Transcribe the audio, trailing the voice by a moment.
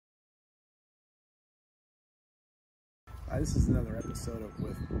This is another episode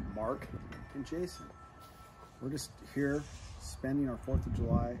with Mark and Jason. We're just here spending our 4th of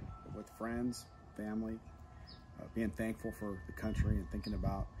July with friends, family, being thankful for the country and thinking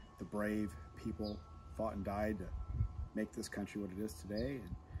about the brave people fought and died to make this country what it is today.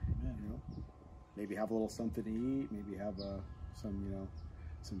 And you know, maybe have a little something to eat, maybe have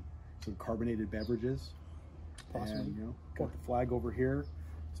some carbonated beverages. Possibly. And, you know, got the flag over here,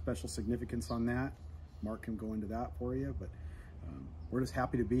 special significance on that. Mark can go into that for you, but we're just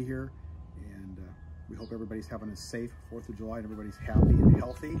happy to be here, and we hope everybody's having a safe 4th of July and everybody's happy and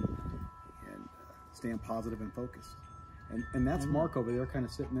healthy and staying positive and focused. And that's Mark over there, kind of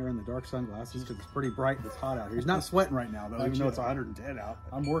sitting there in the dark sunglasses because it's pretty bright and it's hot out here. He's not sweating right now, though, even though it's 110 out.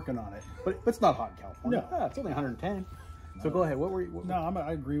 I'm working on it. But it's not hot in California. No. Yeah, it's only 110. So go ahead.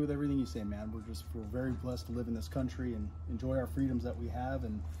 I agree with everything you say, man. We're very blessed to live in this country and enjoy our freedoms that we have,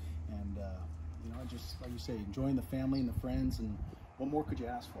 and you know, just like you say, enjoying the family and the friends, and what more could you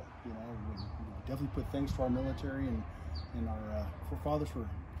ask for? You know, we definitely put thanks to our military and our forefathers for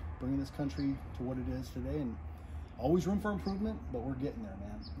bringing this country to what it is today, and always room for improvement, but we're getting there,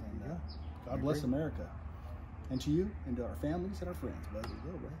 man. And God bless America, and to you and to our families and our friends, buddy.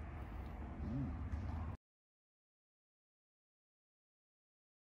 There you go, bro.